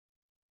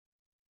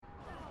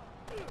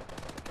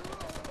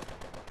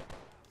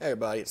Hey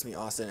everybody, it's me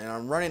Austin, and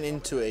I'm running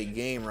into a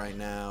game right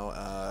now.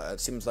 It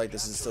seems like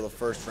this is still the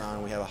first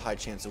round. We have a high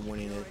chance of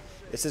winning it.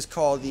 This is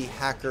called the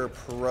Hacker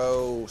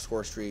Pro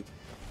score streak,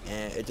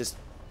 and it just...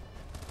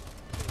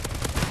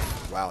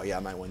 Wow, yeah, I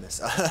might win this.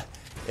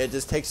 It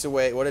just takes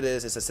away... What it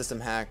is, it's a system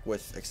hack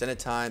with extended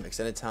time,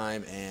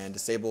 and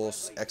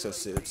disables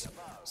exosuits.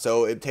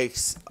 So it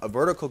takes a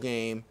vertical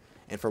game,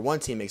 and for one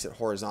team makes it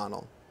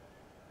horizontal.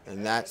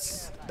 And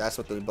that's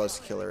what the buzz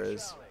killer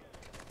is.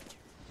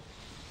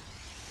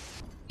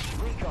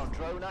 Recon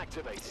drone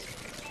activated.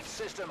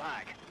 System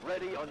hack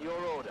ready on your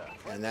order.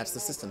 And that's the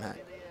system hack.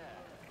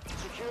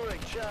 Securing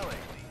Charlie.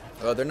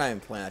 Oh, they're not even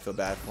playing. I feel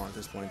bad for them at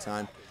this point in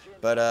time.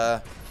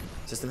 But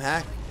system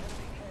hack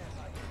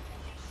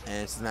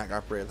and system hack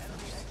operator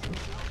first.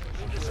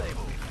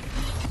 Disabled.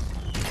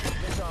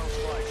 Missile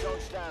strikes on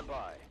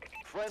standby.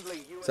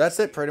 Friendly. So that's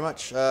it, pretty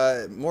much.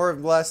 More or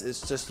less,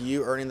 it's just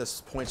you earning the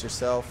points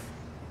yourself.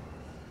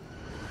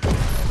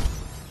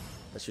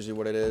 That's usually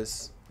what it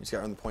is. You just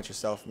gotta earn the points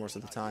yourself most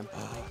of the time.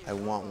 Oh, I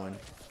want one.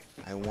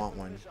 I want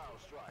one.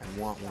 I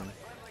want one.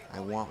 I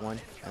want one.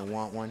 I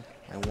want one.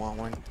 I want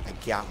one. I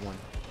got one.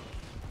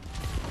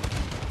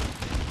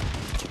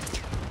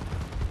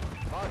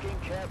 Marking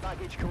care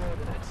package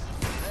coordinates.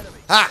 Enemy.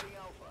 Ah!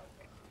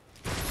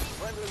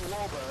 Friendly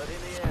warbird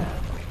in the air.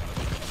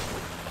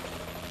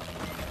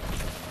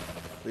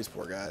 These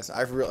poor guys.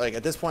 I really, like,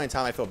 at this point in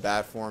time, I feel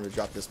bad for them to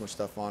drop this much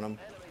stuff on them,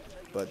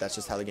 but that's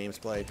just how the game's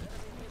played.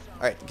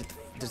 All right, get the,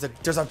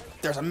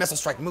 there's a missile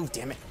strike. Move,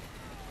 damn it!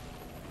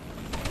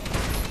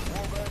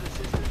 Warbird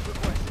assistance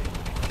requested.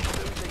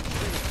 Losing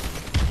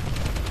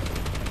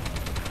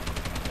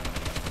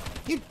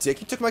C. You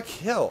dick! You took my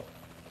kill.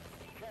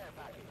 Care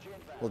package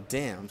inbound. Well,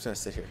 damn. I'm just gonna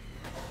sit here.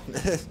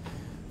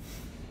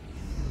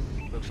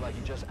 Looks like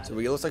you just So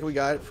it looks like we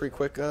got it pretty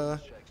quick. Feel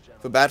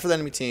bad for the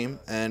enemy team,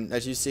 and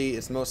as you see,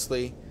 it's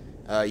mostly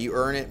you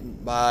earn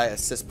it by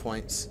assist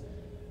points.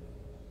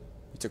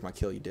 You took my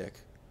kill, you dick.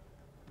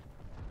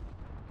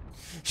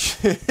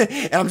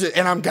 and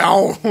I'm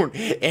gone.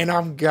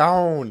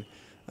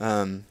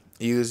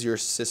 Use your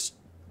assist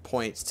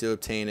points to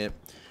obtain it,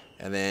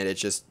 and then it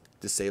just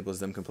disables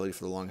them completely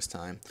for the longest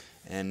time.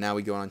 And now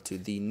we go on to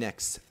the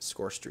next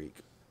score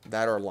streak.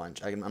 That or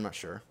lunch. I'm not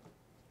sure.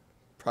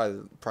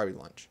 Probably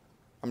lunch.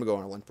 I'm gonna go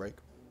on a lunch break.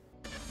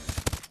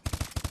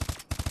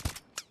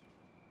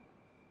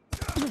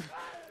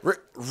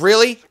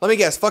 Really? Let me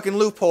guess. Fucking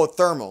loophole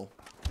thermal.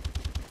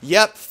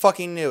 Yep,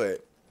 fucking knew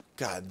it.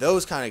 God,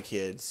 those kind of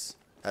kids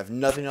have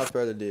nothing else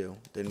better to do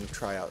than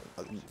try out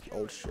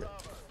old shit.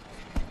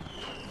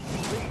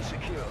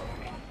 secure.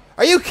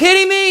 Are you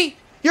kidding me?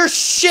 You're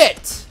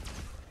shit.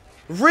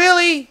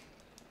 Really?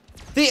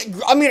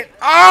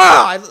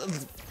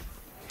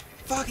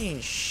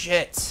 Fucking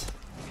shit.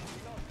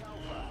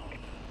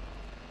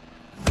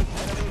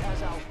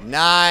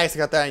 Nice. I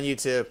got that on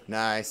YouTube.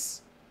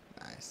 Nice.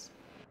 Nice.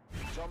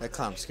 That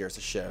clown scares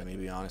the shit out of me, to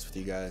be honest with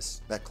you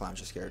guys. That clown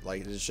just scared.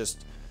 Like, it's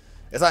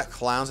not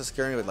clowns that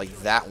scare me, but like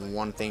that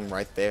one thing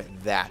right there,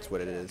 that's what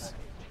it is.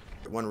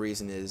 One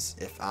reason is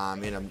if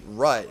I'm in a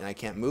rut and I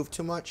can't move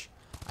too much,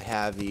 I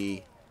have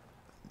the...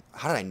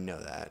 How did I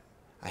know that?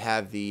 I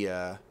have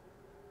the...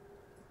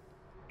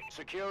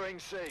 Securing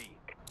C.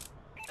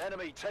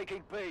 Enemy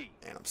taking B.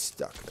 And I'm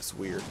stuck. That's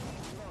weird.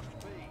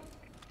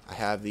 I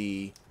have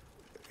the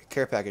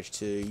care package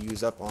to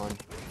use up on...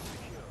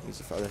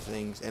 Use it for other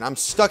things. And I'm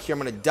stuck here. I'm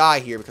going to die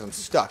here because I'm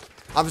stuck.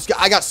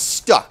 I got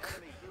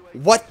stuck.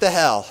 What the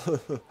hell?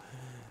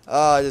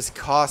 Oh, it just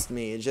cost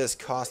me. It just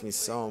cost me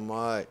so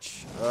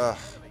much. Ugh.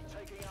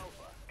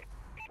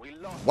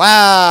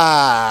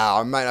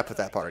 Wow. I might not put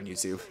that part on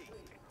YouTube.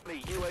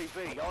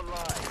 UAV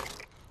online.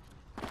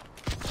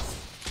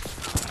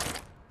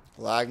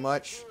 Lag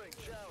much?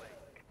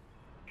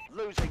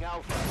 Losing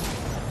Alpha.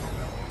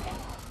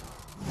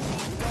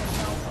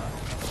 Alpha.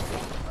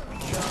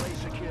 Charlie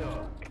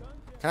secure.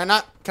 Can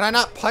I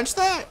not punch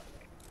that?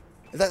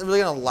 Is that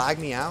really gonna lag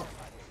me out?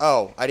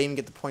 Oh, I didn't even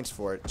get the points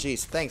for it.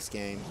 Jeez, thanks,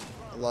 game.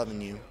 I'm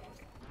loving you.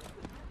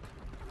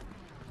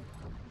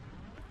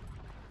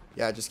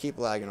 Yeah, just keep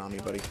lagging on me,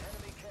 buddy.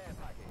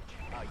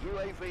 Our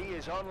UAV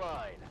is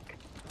online.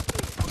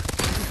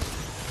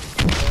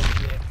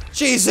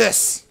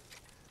 Jesus!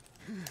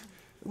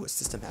 Ooh, a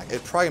system hack.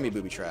 It's probably gonna be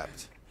booby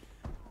trapped.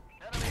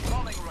 Enemy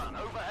bombing run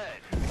overhead.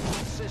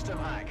 System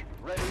hack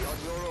ready on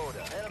your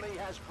order. Enemy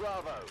has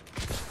Bravo.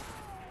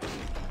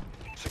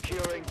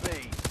 Securing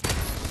B.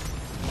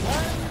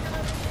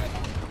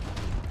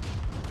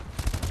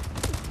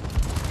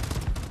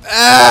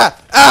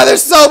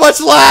 There's so much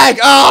lag!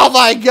 Oh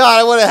my god,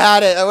 I would've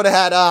had it.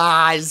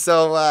 I'm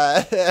so,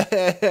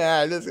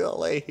 I'm just gonna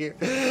lay here.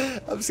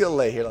 I'm just gonna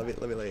lay here. Let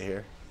me lay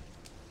here.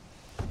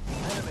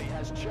 Enemy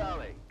has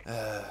Charlie.